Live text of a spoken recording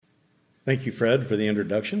Thank you, Fred, for the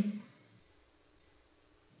introduction.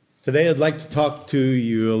 Today I'd like to talk to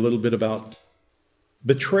you a little bit about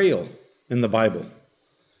betrayal in the Bible.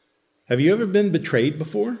 Have you ever been betrayed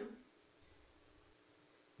before?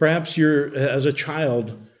 Perhaps as a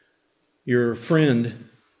child, your friend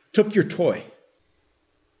took your toy.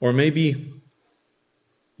 Or maybe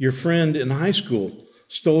your friend in high school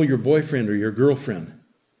stole your boyfriend or your girlfriend.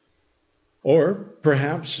 Or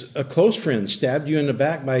perhaps a close friend stabbed you in the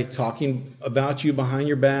back by talking about you behind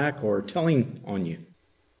your back or telling on you.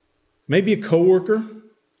 Maybe a coworker,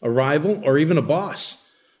 a rival, or even a boss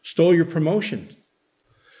stole your promotion.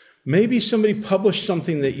 Maybe somebody published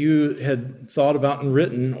something that you had thought about and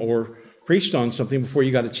written or preached on something before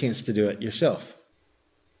you got a chance to do it yourself.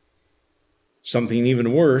 Something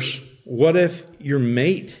even worse, what if your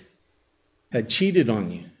mate had cheated on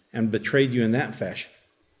you and betrayed you in that fashion?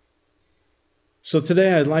 So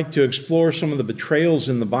today I'd like to explore some of the betrayals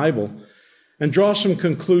in the Bible and draw some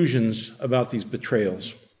conclusions about these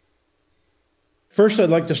betrayals. First, I'd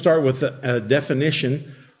like to start with a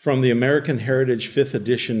definition from the American Heritage 5th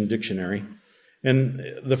Edition Dictionary. And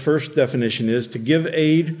the first definition is to give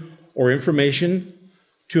aid or information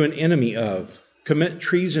to an enemy of, commit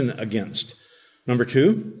treason against. Number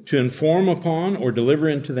 2, to inform upon or deliver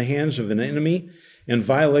into the hands of an enemy in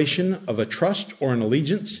violation of a trust or an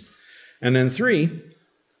allegiance. And then 3,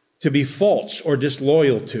 to be false or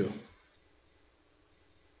disloyal to.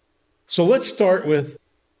 So let's start with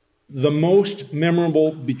the most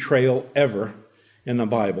memorable betrayal ever in the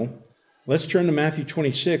Bible. Let's turn to Matthew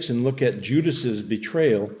 26 and look at Judas's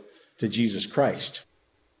betrayal to Jesus Christ.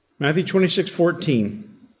 Matthew 26:14.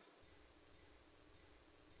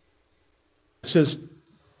 It says,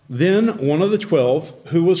 "Then one of the 12,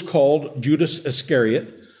 who was called Judas Iscariot,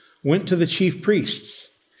 went to the chief priests.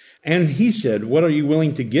 And he said, 'What are you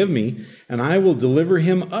willing to give me? And I will deliver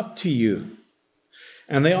him up to you.'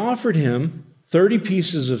 And they offered him 30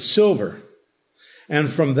 pieces of silver.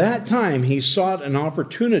 And from that time, he sought an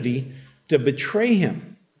opportunity to betray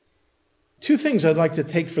him." 2 things I'd like to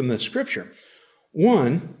take from this scripture.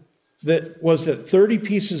 One, that 30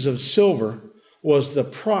 pieces of silver was the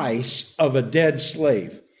price of a dead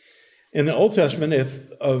slave. In the Old Testament, if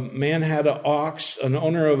a man had an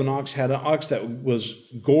owner of an ox had an ox that was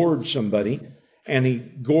gored somebody, and he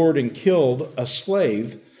gored and killed a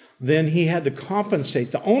slave, then he had to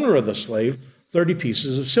compensate the owner of the slave 30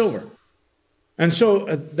 pieces of silver. And so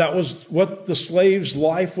that was what the slave's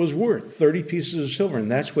life was worth, 30 pieces of silver.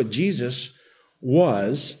 And that's what Jesus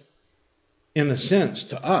was, in a sense,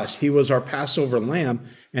 to us. He was our Passover lamb,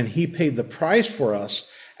 and he paid the price for us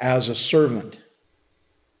as a servant.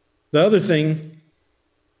 The other thing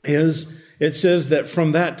is, it says that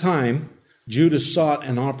from that time, Judas sought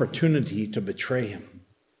an opportunity to betray him.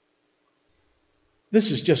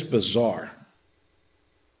 This is just bizarre.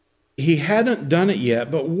 He hadn't done it yet,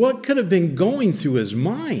 but what could have been going through his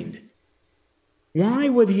mind? Why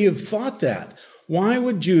would he have thought that? Why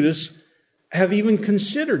would Judas have even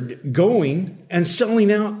considered going and selling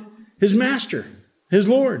out his master, his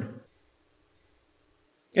Lord?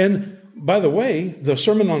 And by the way, the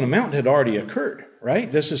Sermon on the Mount had already occurred,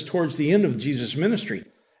 right? This is towards the end of Jesus' ministry.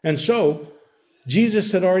 And so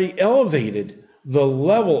Jesus had already elevated the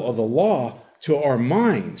level of the law to our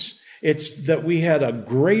minds. It's that we had a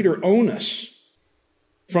greater onus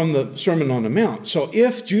from the Sermon on the Mount. So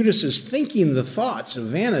if Judas is thinking the thoughts of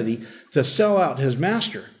vanity to sell out his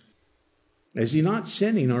master, is he not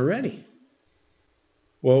sinning already?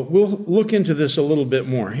 Well, we'll look into this a little bit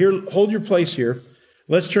more. Here, hold your place here.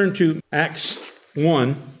 Let's turn to Acts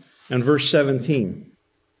 1 and verse 17.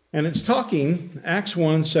 And it's talking, Acts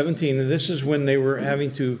 1:17, and this is when they were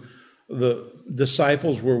the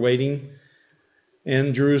disciples were waiting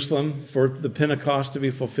in Jerusalem for the Pentecost to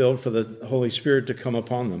be fulfilled, for the Holy Spirit to come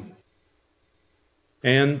upon them.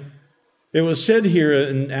 And it was said here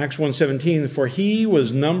in Acts 1:17, "For he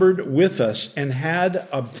was numbered with us and had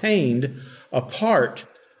obtained a part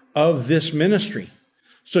of this ministry."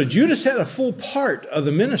 So Judas had a full part of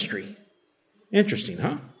the ministry. Interesting,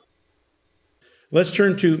 huh? Let's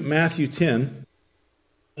turn to Matthew 10.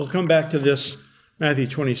 We'll come back to this Matthew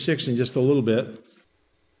 26 in just a little bit.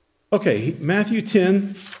 Okay, Matthew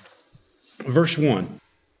 10, verse 1.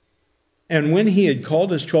 "And when he had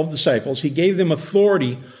called his 12 disciples, he gave them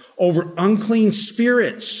authority over unclean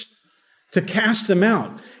spirits to cast them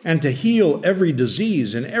out and to heal every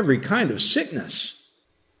disease and every kind of sickness."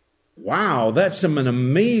 Wow, that's an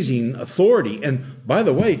amazing authority. And by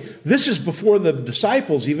the way, this is before the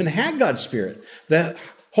disciples even had God's Spirit. The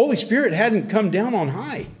Holy Spirit hadn't come down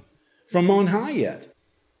from on high yet.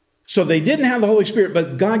 So they didn't have the Holy Spirit,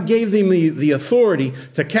 but God gave them the authority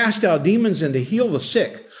to cast out demons and to heal the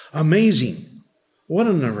sick. Amazing. What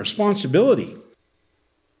a responsibility.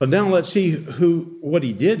 But now let's see what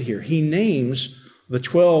he did here. He names the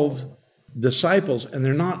 12 disciples, and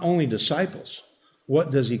they're not only disciples.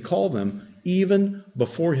 What does he call them? Even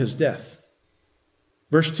before his death.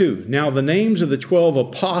 Verse 2, now the names of the 12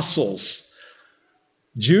 apostles.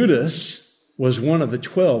 Judas was one of the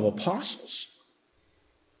 12 apostles.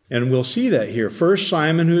 And we'll see that here. First,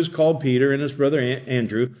 Simon, who is called Peter, and his brother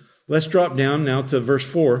Andrew. Let's drop down now to verse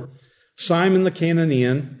 4. Simon the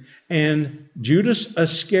Canaanian, and Judas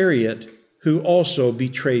Iscariot, who also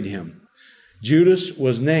betrayed him. Judas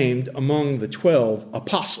was named among the 12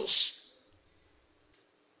 apostles.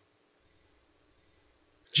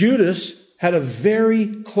 Judas had a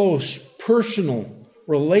very close personal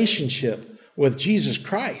relationship with Jesus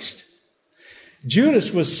Christ.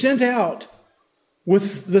 Judas was sent out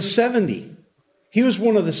with the 70. He was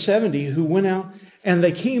one of the 70 who went out, and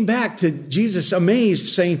they came back to Jesus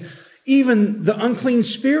amazed, saying, even the unclean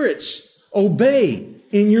spirits obey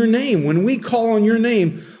in your name. When we call on your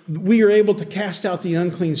name, we are able to cast out the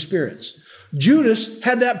unclean spirits. Judas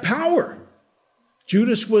had that power.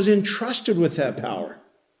 Judas was entrusted with that power.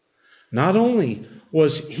 Not only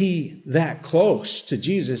was he that close to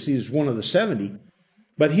Jesus, he was one of the 70,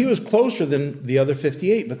 but he was closer than the other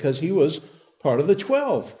 58 because he was part of the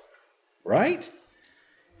 12, right?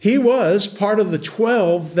 He was part of the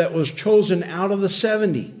 12 that was chosen out of the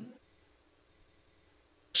 70.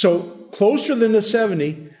 So closer than the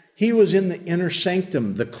 70, he was in the inner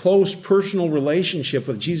sanctum, the close personal relationship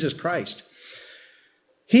with Jesus Christ.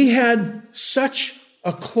 He had such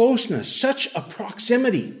a closeness, such a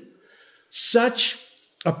proximity, such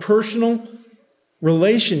a personal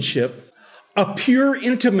relationship, a pure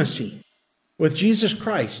intimacy with Jesus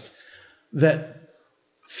Christ that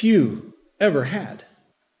few ever had.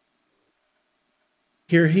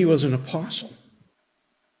 Here he was an apostle.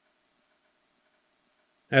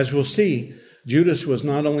 As we'll see, Judas was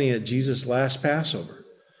not only at Jesus' last Passover,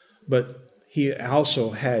 but he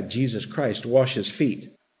also had Jesus Christ wash his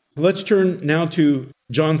feet. Let's turn now to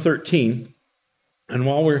John 13. And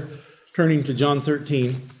while we're turning to John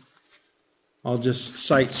 13, I'll just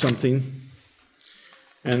cite something.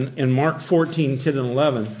 And in Mark 14, 10 and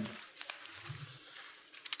 11,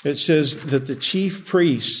 it says that the chief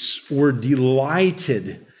priests were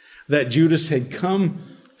delighted that Judas had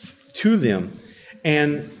come to them.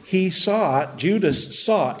 And Judas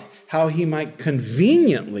sought how he might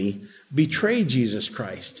conveniently betray Jesus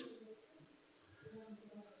Christ.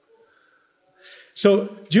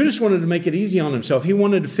 So Judas wanted to make it easy on himself. He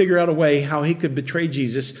wanted to figure out a way how he could betray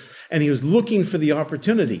Jesus, and he was looking for the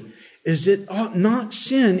opportunity. Is it not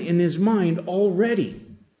sin in his mind already?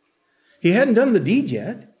 He hadn't done the deed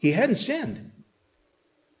yet. He hadn't sinned.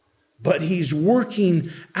 But he's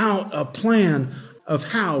working out a plan of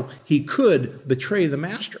how he could betray the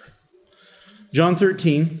master. John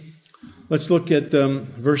 13, let's look at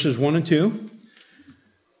verses 1 and 2.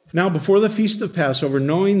 Now before the feast of Passover,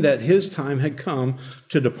 knowing that his time had come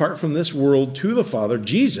to depart from this world to the Father,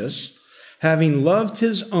 Jesus, having loved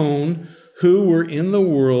his own who were in the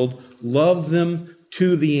world, loved them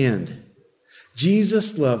to the end.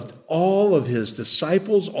 Jesus loved all of his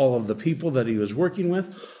disciples, all of the people that he was working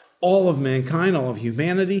with, all of mankind, all of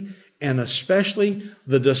humanity, and especially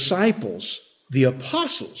the disciples, the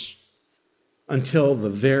apostles, until the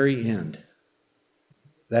very end.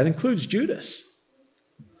 That includes Judas.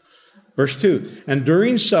 Verse 2, and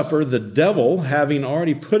during supper, the devil, having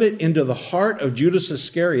already put it into the heart of Judas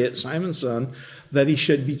Iscariot, Simon's son, that he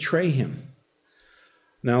should betray him.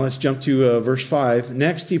 Now let's jump to verse 5.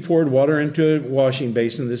 Next he poured water into a washing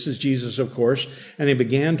basin. This is Jesus, of course. And he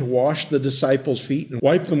began to wash the disciples' feet and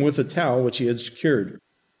wipe them with a towel which he had secured.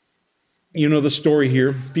 You know the story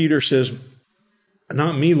here. Peter says,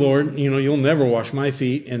 not me, Lord. You'll never wash my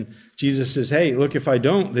feet. And Jesus says, hey, look, if I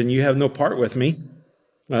don't, then you have no part with me.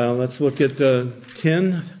 Let's look at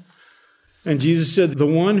 10. And Jesus said, the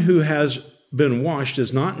one who has been washed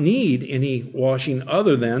does not need any washing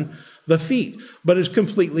other than the feet, but is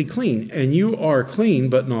completely clean. And you are clean,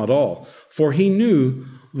 but not all. For he knew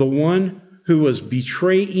the one who was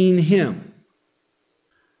betraying him.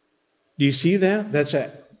 Do you see that? That's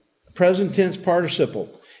a present tense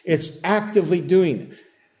participle. It's actively doing it.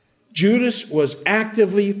 Judas was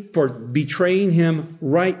actively betraying him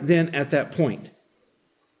right then at that point.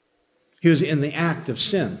 He was in the act of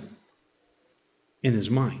sin in his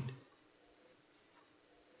mind.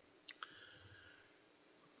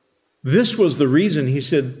 This was the reason he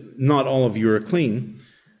said, not all of you are clean.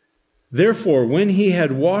 Therefore, when he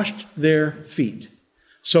had washed their feet.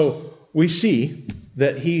 So we see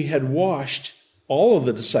that he had washed all of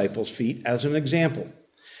the disciples' feet as an example.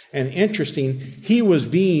 And interesting, he was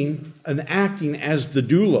being and acting as the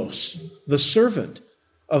doulos, the servant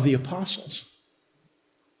of the apostles.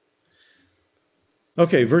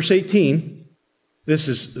 Okay, verse 18. This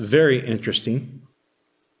is very interesting.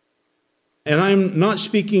 And I am not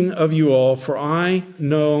speaking of you all, for I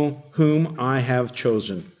know whom I have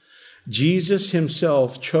chosen. Jesus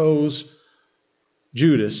himself chose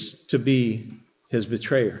Judas to be his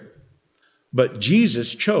betrayer. But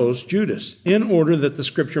Jesus chose Judas in order that the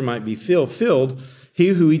scripture might be fulfilled. He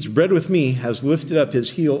who eats bread with me has lifted up his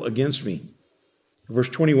heel against me. Verse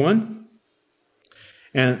 21.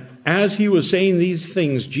 And as he was saying these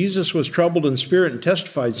things, Jesus was troubled in spirit and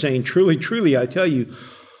testified, saying, truly, truly, I tell you,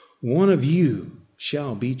 one of you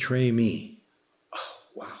shall betray me. Oh,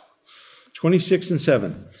 wow. 26 and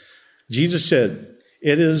 7. Jesus said,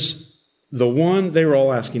 it is the one, they were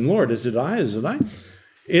all asking, Lord, is it I? Is it I?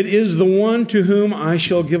 It is the one to whom I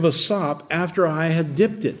shall give a sop after I had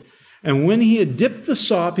dipped it. And when he had dipped the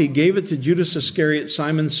sop, he gave it to Judas Iscariot,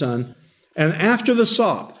 Simon's son. And after the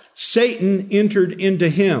sop, Satan entered into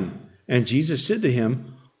him. And Jesus said to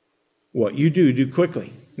him, what you do, do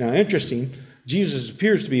quickly. Now, interesting, Jesus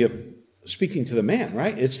appears to be speaking to the man,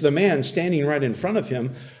 right? It's the man standing right in front of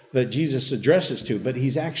him that Jesus addresses to. But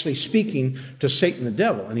he's actually speaking to Satan the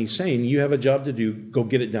devil. And he's saying, you have a job to do. Go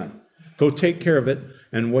get it done. Go take care of it.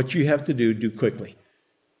 And what you have to do, do quickly.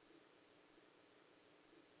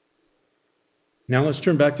 Now let's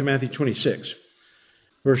turn back to Matthew 26,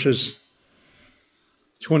 verses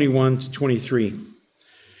 21 to 23.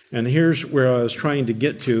 And here's where I was trying to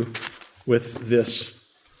get to with this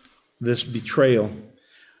betrayal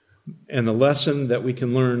and the lesson that we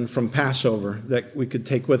can learn from Passover that we could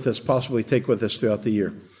take with us, possibly take with us throughout the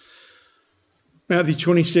year. Matthew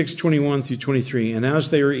 26, 21 through 23. And as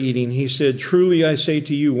they were eating, he said, truly I say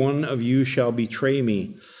to you, one of you shall betray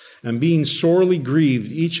me. And being sorely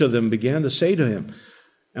grieved, each of them began to say to him,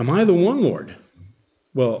 am I the one, Lord?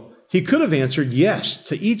 Well, he could have answered yes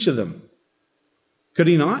to each of them. Could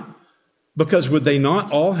he not? Because would they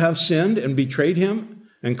not all have sinned and betrayed him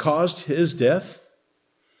and caused his death,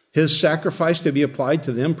 his sacrifice to be applied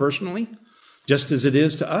to them personally, just as it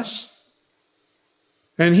is to us?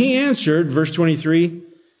 And he answered, verse 23,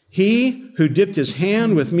 he who dipped his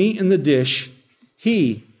hand with me in the dish,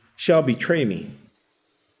 he shall betray me.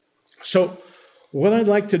 So what I'd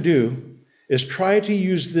like to do is try to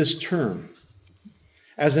use this term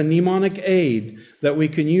as a mnemonic aid that we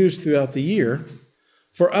can use throughout the year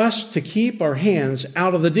for us to keep our hands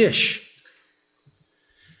out of the dish.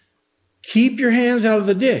 Keep your hands out of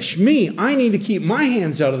the dish. I need to keep my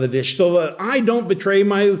hands out of the dish so that I don't betray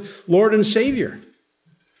my Lord and Savior.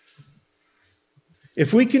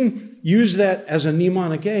 If we can use that as a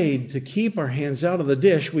mnemonic aid to keep our hands out of the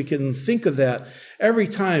dish, we can think of that every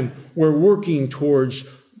time we're working towards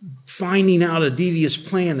finding out a devious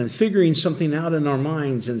plan and figuring something out in our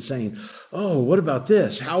minds and saying, oh, what about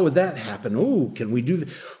this? How would that happen? Oh, can we do that?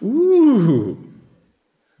 Ooh.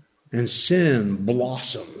 And sin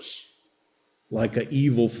blossoms like an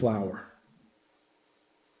evil flower.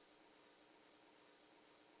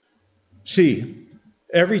 See,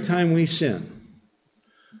 every time we sin,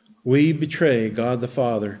 we betray God the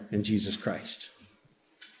Father and Jesus Christ.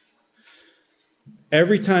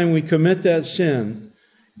 Every time we commit that sin,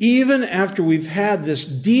 even after we've had this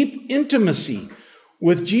deep intimacy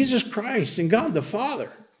with Jesus Christ and God the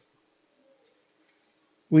Father,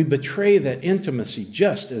 we betray that intimacy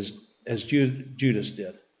just as Judas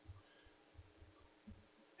did.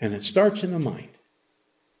 And it starts in the mind.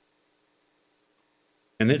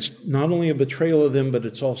 And it's not only a betrayal of them, but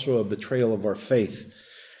it's also a betrayal of our faith.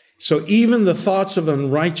 So even the thoughts of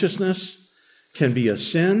unrighteousness can be a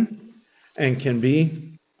sin and can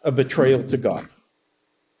be a betrayal to God.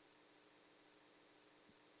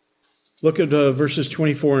 Look at verses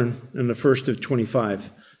 24 and the first of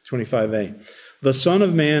 25a. The Son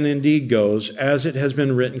of Man indeed goes, as it has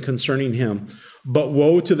been written concerning him. But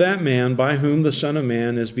woe to that man by whom the Son of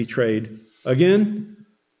Man is betrayed. Again,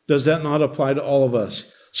 does that not apply to all of us?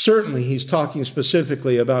 Certainly, he's talking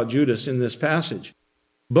specifically about Judas in this passage.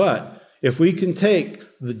 But if we can take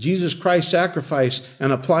the Jesus Christ sacrifice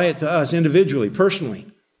and apply it to us individually, personally,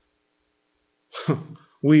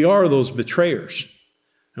 we are those betrayers.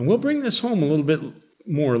 And we'll bring this home a little bit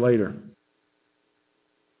more later.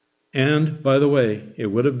 And, by the way, it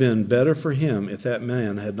would have been better for him if that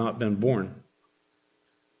man had not been born.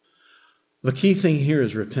 The key thing here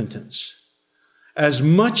is repentance. As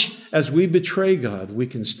much as we betray God, we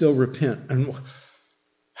can still repent. And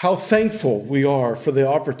how thankful we are for the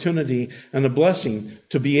opportunity and the blessing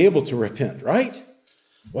to be able to repent, right?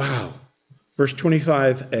 Wow. Verse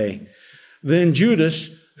 25a. Then Judas,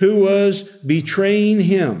 who was betraying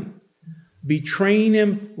him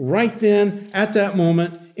right then at that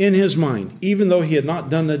moment in his mind, even though he had not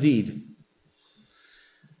done the deed.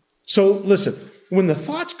 So listen, when the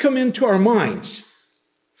thoughts come into our minds,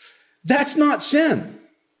 that's not sin.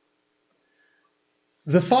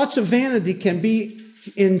 The thoughts of vanity can be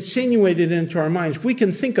insinuated into our minds. We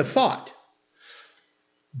can think a thought.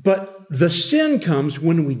 But the sin comes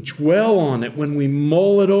when we dwell on it, when we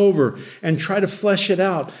mull it over and try to flesh it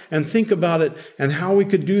out and think about it and how we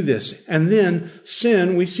could do this. And then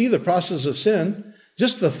sin, we see the process of sin.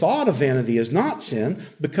 Just the thought of vanity is not sin,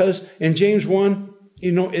 because in James 1,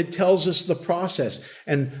 it tells us the process.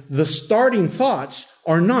 And the starting thoughts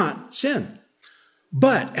are not sin.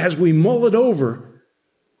 But as we mull it over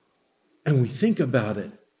and we think about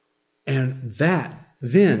it, and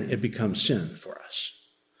then it becomes sin for us.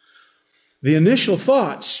 The initial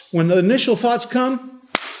thoughts, when the initial thoughts come,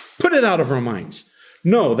 put it out of our minds.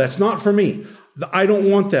 No, that's not for me. I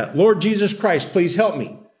don't want that. Lord Jesus Christ, please help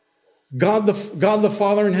me. God the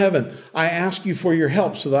Father in heaven, I ask you for your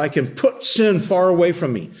help so that I can put sin far away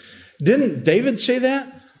from me. Didn't David say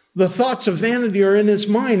that? The thoughts of vanity are in his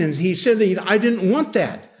mind, and he said that I didn't want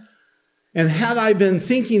that. And had I been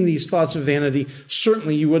thinking these thoughts of vanity,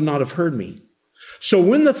 certainly you would not have heard me. So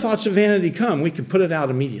when the thoughts of vanity come, we can put it out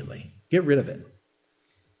immediately. Get rid of it.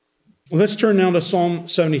 Let's turn now to Psalm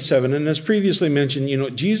 77. And as previously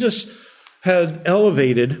mentioned, Jesus had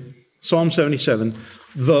elevated, Psalm 77,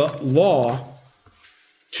 the law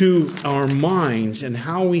to our minds and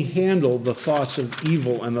how we handle the thoughts of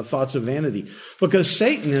evil and the thoughts of vanity. Because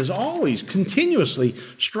Satan is always continuously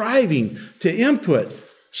striving to input.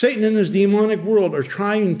 Satan and his demonic world are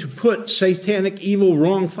trying to put satanic, evil,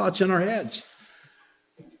 wrong thoughts in our heads.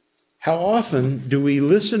 How often do we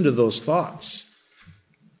listen to those thoughts?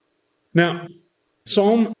 Now,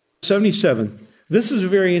 Psalm 77, this is a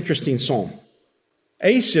very interesting psalm.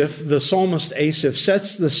 Asaph, the psalmist Asaph,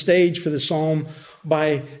 sets the stage for the psalm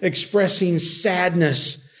by expressing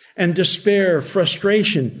sadness and despair,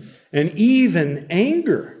 frustration, and even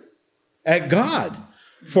anger at God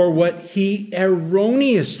for what he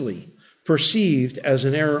erroneously perceived as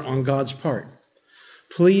an error on God's part.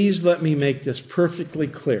 Please let me make this perfectly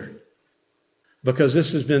clear, because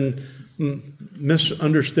this has been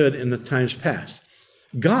misunderstood in the times past.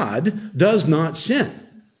 God does not sin.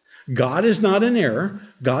 God is not in error.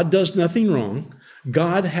 God does nothing wrong.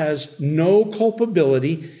 God has no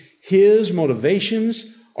culpability. His motivations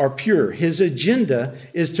are pure. His agenda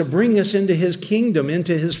is to bring us into his kingdom,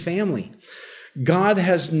 into his family. God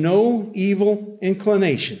has no evil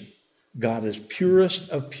inclination. God is purest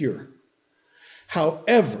of pure.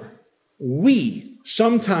 However, we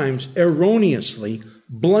sometimes erroneously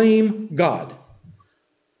blame God.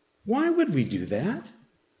 Why would we do that?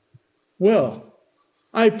 Well,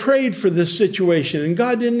 I prayed for this situation and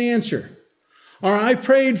God didn't answer. Or I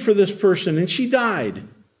prayed for this person and she died.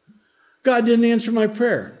 God didn't answer my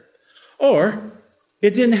prayer. Or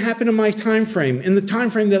it didn't happen in my time frame, in the time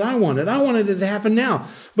frame that I wanted. I wanted it to happen now,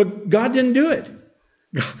 but God didn't do it.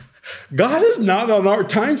 God is not on our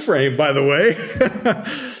time frame, by the way.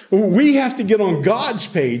 We have to get on God's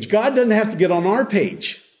page. God doesn't have to get on our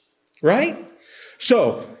page, right?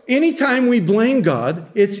 So anytime we blame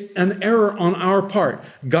God, it's an error on our part.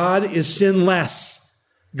 God is sinless.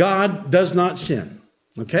 God does not sin.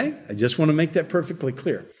 Okay? I just want to make that perfectly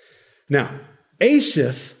clear. Now,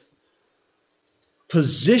 Asaph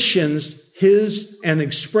positions his and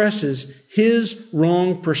expresses his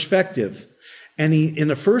wrong perspective. And in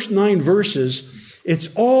the first 9 verses, it's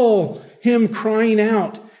all him crying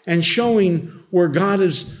out and showing where God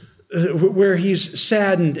is, where he's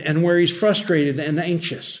saddened and where he's frustrated and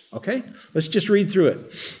anxious. Okay? Let's just read through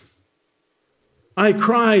it. I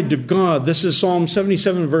cried to God. This is Psalm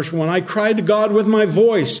 77, verse 1. I cried to God with my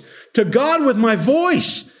voice. To God with my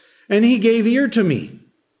voice. And he gave ear to me.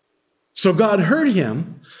 So God heard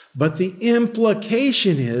him. But the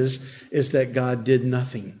implication is that God did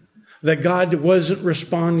nothing. That God wasn't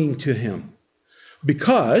responding to him.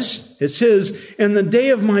 Because, it says, in the day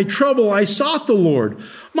of my trouble, I sought the Lord.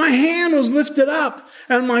 My hand was lifted up,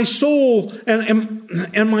 and my soul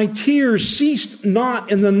and my tears ceased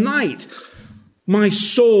not in the night. My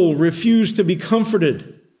soul refused to be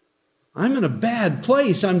comforted. I'm in a bad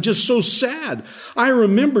place. I'm just so sad. I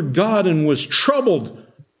remembered God and was troubled.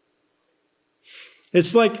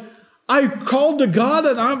 It's like I called to God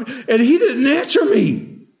and he didn't answer me.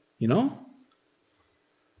 You know?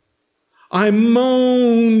 I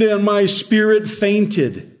moaned and my spirit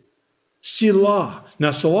fainted. Selah.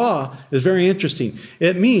 Now, Selah is very interesting.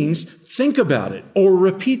 It means think about it or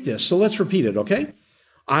repeat this. So let's repeat it, okay?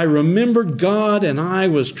 I remembered God and I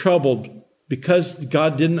was troubled because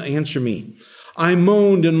God didn't answer me. I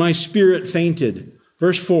moaned and my spirit fainted.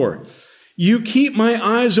 Verse 4. You keep my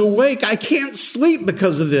eyes awake. I can't sleep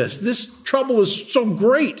because of this. This trouble is so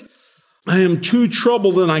great. I am too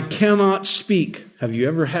troubled and I cannot speak. Have you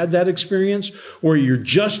ever had that experience where you're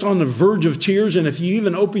just on the verge of tears, and if you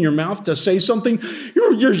even open your mouth to say something,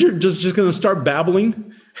 you're just going to start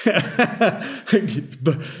babbling?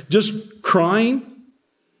 Just crying?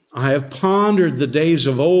 I have pondered the days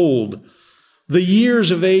of old, the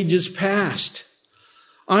years of ages past.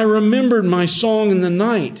 I remembered my song in the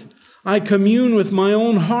night. I commune with my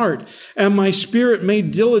own heart, and my spirit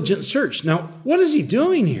made diligent search. Now, what is he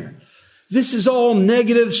doing here? This is all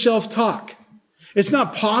negative self-talk. It's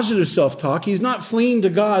not positive self-talk. He's not fleeing to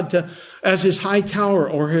God as his high tower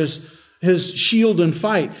or his shield and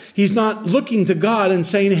fight. He's not looking to God and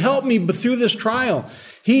saying, help me through this trial.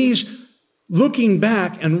 He's looking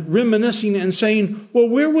back and reminiscing and saying, well,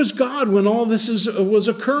 where was God when all this was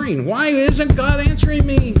occurring? Why isn't God answering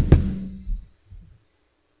me?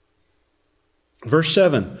 Verse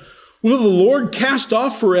 7, will the Lord cast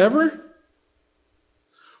off forever?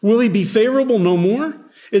 Will he be favorable no more?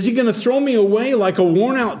 Is he going to throw me away like a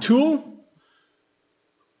worn-out tool?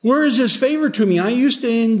 Where is his favor to me? I used to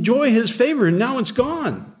enjoy his favor, and now it's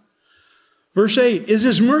gone. Verse 8, is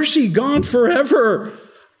his mercy gone forever?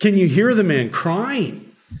 Can you hear the man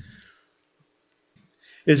crying?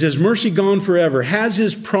 Is his mercy gone forever? Has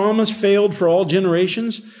his promise failed for all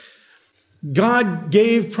generations? God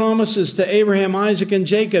gave promises to Abraham, Isaac, and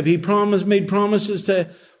Jacob. He made promises to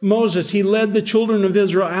Moses. He led the children of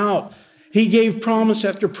Israel out. He gave promise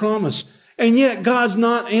after promise. And yet God's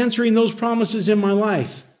not answering those promises in my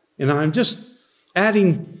life. And I'm just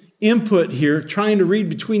adding input here, trying to read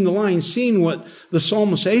between the lines, seeing what the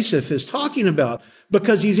psalmist Asaph is talking about,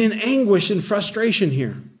 because he's in anguish and frustration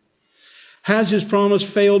here. Has his promise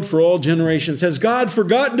failed for all generations? Has God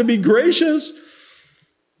forgotten to be gracious?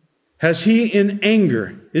 Has he in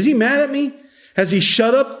anger? Is he mad at me? Has he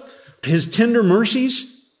shut up his tender mercies?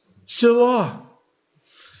 Selah.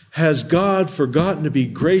 Has God forgotten to be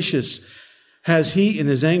gracious? Has he in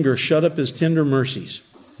his anger shut up his tender mercies?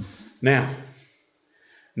 Now,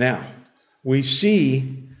 we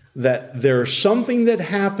see that there's something that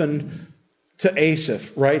happened to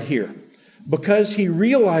Asaph right here. Because he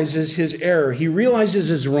realizes his error, he realizes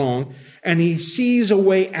his wrong, and he sees a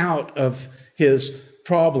way out of his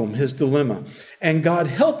problem, his dilemma. And God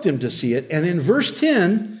helped him to see it. And in verse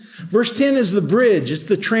 10 is the bridge. It's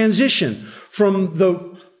the transition from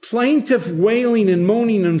the plaintive wailing and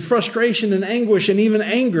moaning and frustration and anguish and even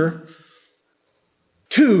anger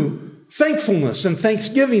to thankfulness and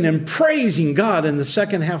thanksgiving and praising God in the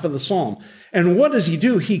second half of the psalm. And what does he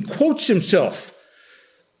do? He quotes himself.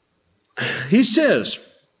 He says,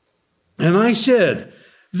 and I said,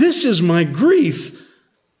 this is my grief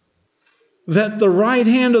that the right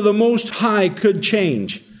hand of the Most High could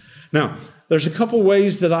change. Now, there's a couple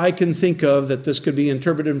ways that I can think of that this could be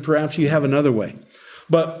interpreted, and perhaps you have another way.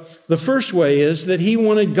 But the first way is that he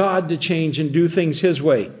wanted God to change and do things his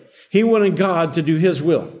way. He wanted God to do his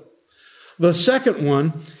will. The second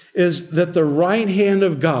one is that the right hand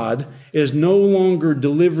of God is no longer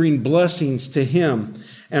delivering blessings to him,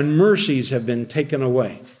 and mercies have been taken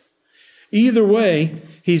away. Either way,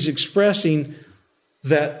 he's expressing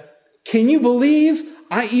that, can you believe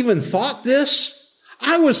I even thought this?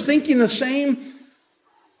 I was thinking the same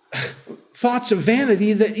thoughts of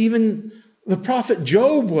vanity that even the prophet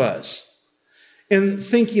Job was, in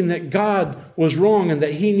thinking that God was wrong and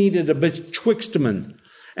that he needed a betwixtman.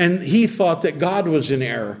 And he thought that God was in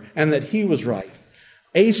error and that he was right.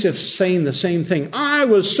 Asaph's saying the same thing. I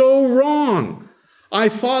was so wrong. I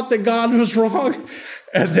thought that God was wrong.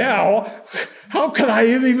 And now, how could I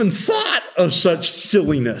have even thought of such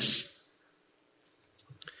silliness?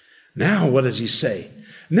 Now, what does he say?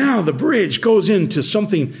 Now the bridge goes into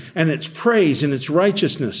something, and it's praise and it's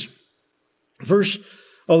righteousness. Verse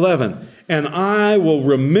 11, and I will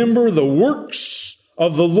remember the works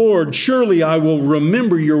of the Lord. Surely I will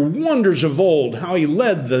remember your wonders of old, how he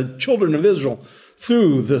led the children of Israel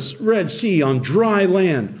through the Red Sea on dry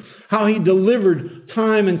land, how he delivered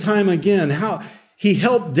time and time again, how he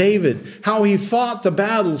helped David, how he fought the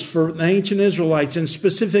battles for the ancient Israelites and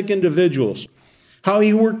specific individuals, how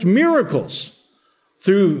he worked miracles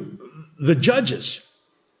through the judges.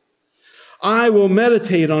 I will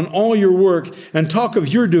meditate on all your work and talk of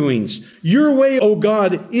your doings. Your way, O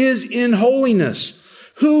God, is in holiness.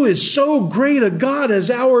 Who is so great a God as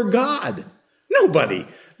our God? Nobody.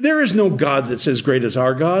 There is no God that's as great as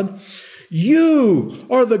our God. You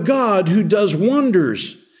are the God who does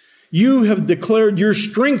wonders. You have declared your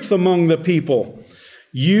strength among the people.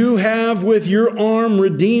 You have with your arm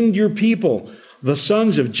redeemed your people, the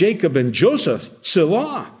sons of Jacob and Joseph,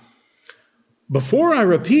 Selah. Before I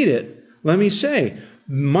repeat it, let me say,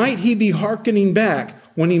 might he be hearkening back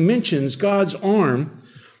when he mentions God's arm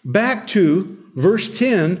back to verse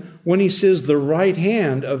 10 when he says the right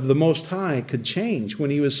hand of the Most High could change,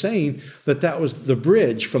 when he was saying that that was the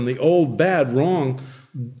bridge from the old, bad, wrong,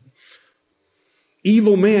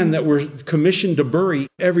 evil man that we're commissioned to bury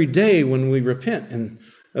every day when we repent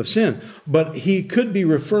of sin. But he could be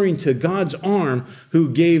referring to God's arm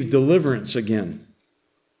who gave deliverance again.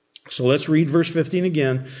 So let's read verse 15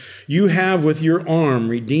 again. You have with your arm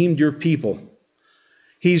redeemed your people.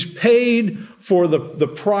 He's paid for the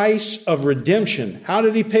price of redemption. How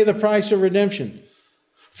did he pay the price of redemption?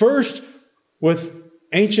 First, with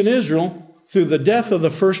ancient Israel, through the death of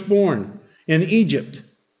the firstborn in Egypt.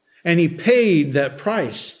 And he paid that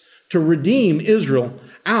price to redeem Israel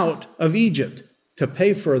out of Egypt, to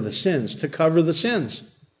pay for the sins, to cover the sins.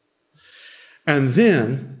 And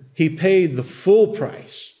then he paid the full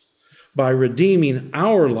price by redeeming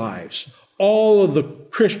our lives, all of the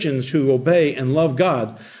Christians who obey and love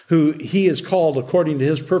God, who he has called according to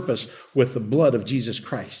his purpose with the blood of Jesus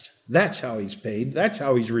Christ. That's how he's paid. That's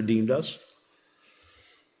how he's redeemed us.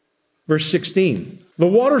 Verse 16, the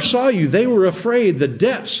waters saw you. They were afraid. The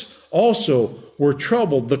depths also were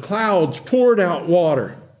troubled. The clouds poured out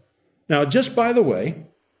water. Now, just by the way,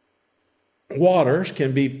 waters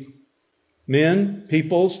can be men,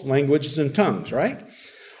 peoples, languages, and tongues, right?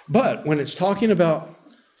 But when it's talking about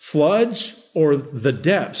floods or the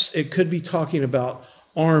depths, it could be talking about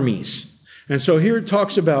armies. And so here it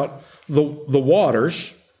talks about the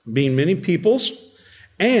waters being many peoples,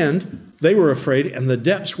 and they were afraid, and the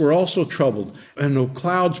depths were also troubled, and the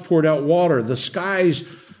clouds poured out water. The skies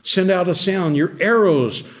sent out a sound. Your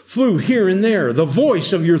arrows flew here and there. The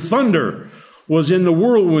voice of your thunder was in the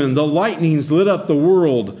whirlwind. The lightnings lit up the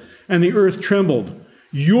world, and the earth trembled.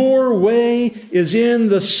 Your way is in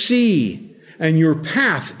the sea, and your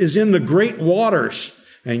path is in the great waters,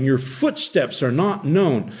 and your footsteps are not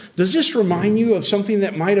known. Does this remind you of something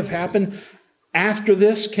that might have happened after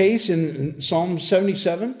this case in Psalm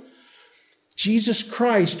 77? Jesus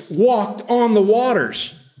Christ walked on the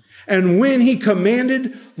waters, and when he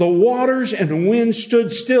commanded, the waters and the wind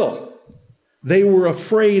stood still. They were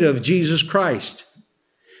afraid of Jesus Christ.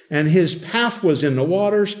 And his path was in the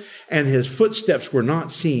waters, and his footsteps were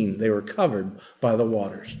not seen. They were covered by the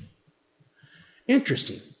waters.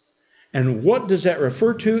 Interesting. And what does that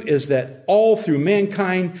refer to? Is that all through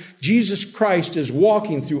mankind, Jesus Christ is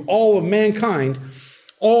walking through all of mankind,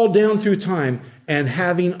 all down through time, and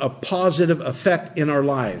having a positive effect in our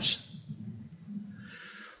lives.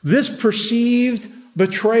 This perceived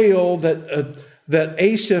betrayal that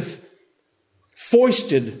Asaph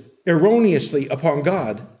foisted erroneously upon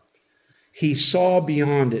God, he saw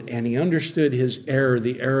beyond it, and he understood his error,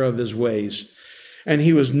 the error of his ways. And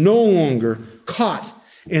he was no longer caught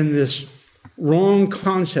in this wrong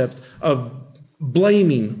concept of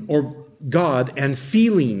blaming or God and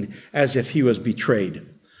feeling as if he was betrayed.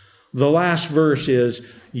 The last verse is,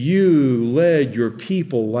 you led your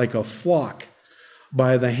people like a flock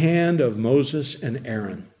by the hand of Moses and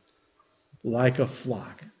Aaron. Like a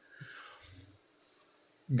flock.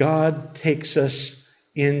 God takes us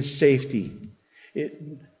in safety.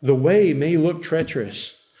 The way may look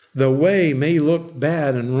treacherous. The way may look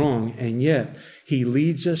bad and wrong, and yet he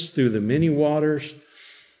leads us through the many waters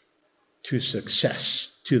to success,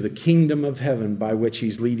 to the kingdom of heaven by which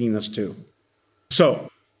he's leading us to. So,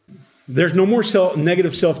 there's no more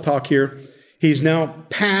negative self-talk here. He's now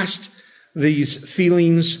past these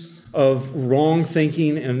feelings of wrong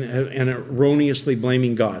thinking and erroneously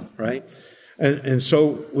blaming God, right? And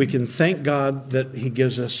so we can thank God that he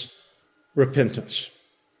gives us repentance.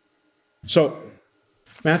 So,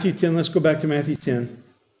 Matthew 10, let's go back to Matthew 10.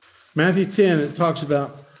 Matthew 10, it talks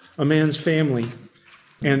about a man's family.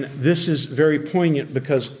 And this is very poignant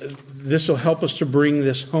because this will help us to bring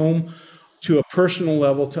this home to a personal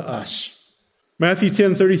level to us. Matthew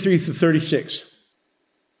 10, 33 through 36.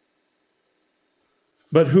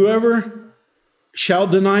 But whoever shall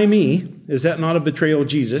deny me, is that not a betrayal of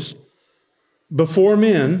Jesus? Before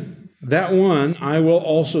men, that one I will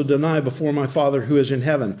also deny before my Father who is in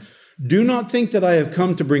heaven. Do not think that I have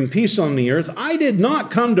come to bring peace on the earth. I did not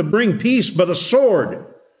come to bring peace, but a sword.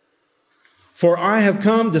 For I have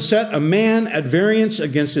come to set a man at variance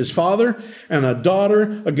against his father, and a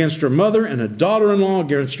daughter against her mother, and a daughter-in-law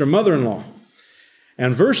against her mother-in-law.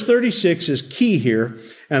 And verse 36 is key here.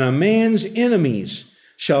 And a man's enemies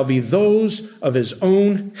shall be those of his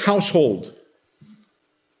own household.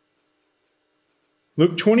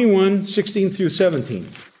 Luke 21, 16 through 17.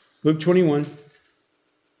 Luke 21,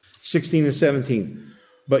 16 and 17.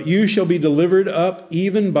 But you shall be delivered up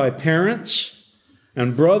even by parents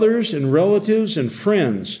and brothers and relatives and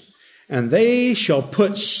friends, and they shall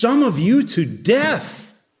put some of you to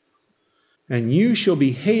death, and you shall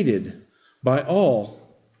be hated by all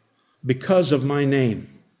because of my name.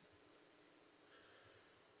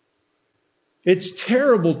 It's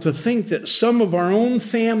terrible to think that some of our own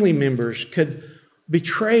family members could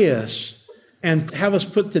betray us and have us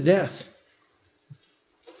put to death.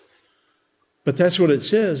 But that's what it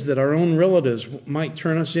says, that our own relatives might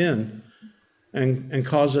turn us in and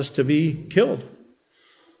cause us to be killed,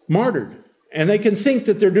 martyred. And they can think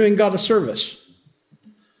that they're doing God a service.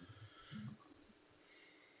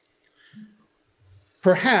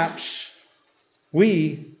 Perhaps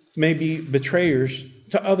we may be betrayers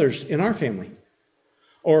to others in our family.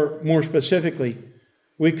 Or more specifically,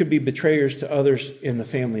 we could be betrayers to others in the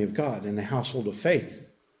family of God, in the household of faith.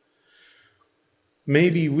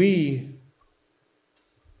 Maybe we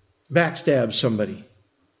backstab somebody.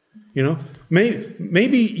 You know,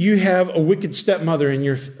 maybe you have a wicked stepmother in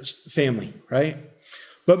your family, right?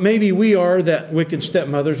 But maybe we are that wicked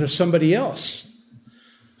stepmother to somebody else.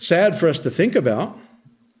 Sad for us to think about.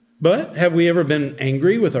 But have we ever been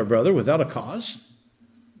angry with our brother without a cause?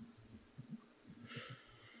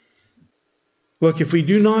 Look, if we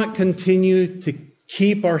do not continue to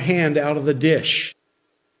keep our hand out of the dish,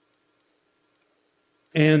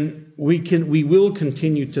 and we will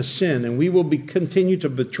continue to sin, and we will continue to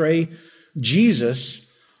betray Jesus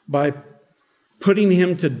by putting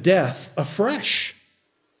him to death afresh.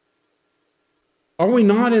 Are we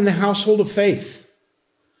not in the household of faith?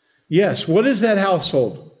 Yes. What is that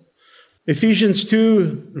household? Ephesians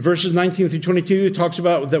 2, verses 19 through 22, talks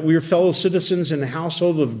about that we are fellow citizens in the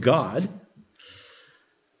household of God.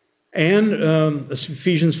 And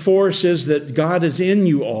Ephesians 4 says that God is in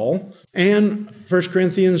you all. And 1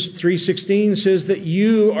 Corinthians 3:16 says that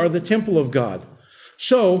you are the temple of God.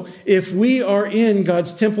 So, if we are in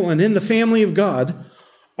God's temple and in the family of God,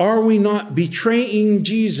 are we not betraying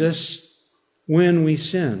Jesus when we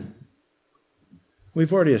sin?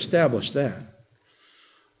 We've already established that.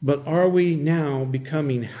 But are we now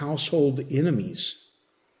becoming household enemies?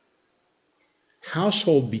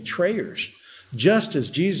 Household betrayers? Just as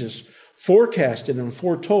Jesus forecasted and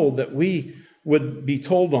foretold that we would be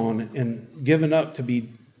told on and given up to be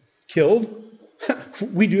killed,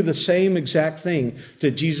 we do the same exact thing to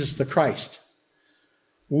Jesus the Christ.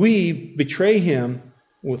 We betray him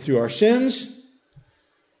through our sins,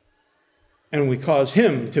 and we cause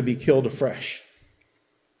him to be killed afresh.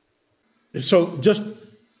 So just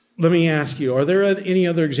let me ask you, are there any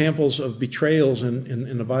other examples of betrayals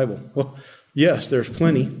in the Bible? Well, yes, there's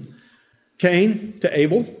plenty. Cain to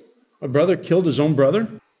Abel, a brother killed his own brother.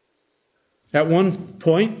 At one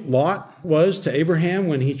point, Lot was to Abraham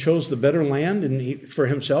when he chose the better land and for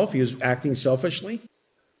himself. He was acting selfishly.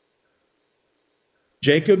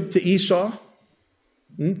 Jacob to Esau.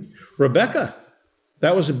 Rebekah,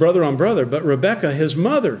 that was a brother on brother. But Rebekah, his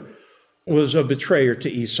mother, was a betrayer to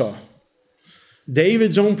Esau.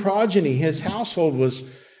 David's own progeny, his household was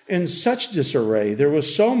in such disarray. There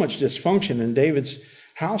was so much dysfunction in David's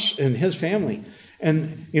house and his family.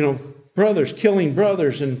 And, brothers killing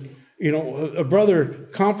brothers, and, a brother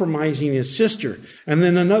compromising his sister. And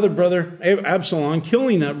then another brother, Absalom,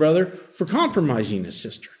 killing that brother for compromising his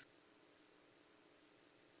sister.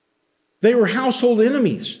 They were household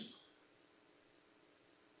enemies.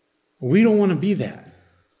 We don't want to be that.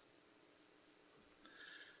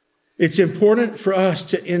 It's important for us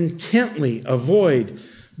to intently avoid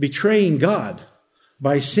betraying God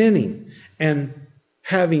by sinning and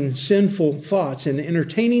having sinful thoughts and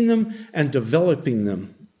entertaining them and developing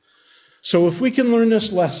them. So if we can learn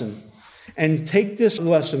this lesson and take this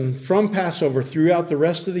lesson from Passover throughout the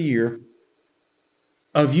rest of the year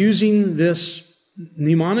of using this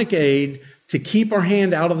mnemonic aid to keep our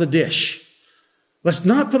hand out of the dish. Let's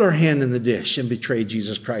not put our hand in the dish and betray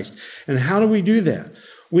Jesus Christ. And how do we do that?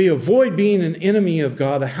 We avoid being an enemy of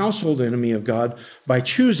God, a household enemy of God, by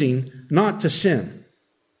choosing not to sin.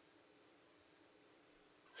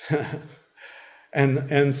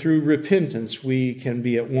 And through repentance, we can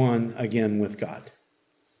be at one again with God.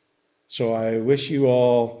 So I wish you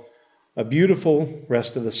all a beautiful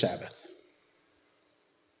rest of the Sabbath.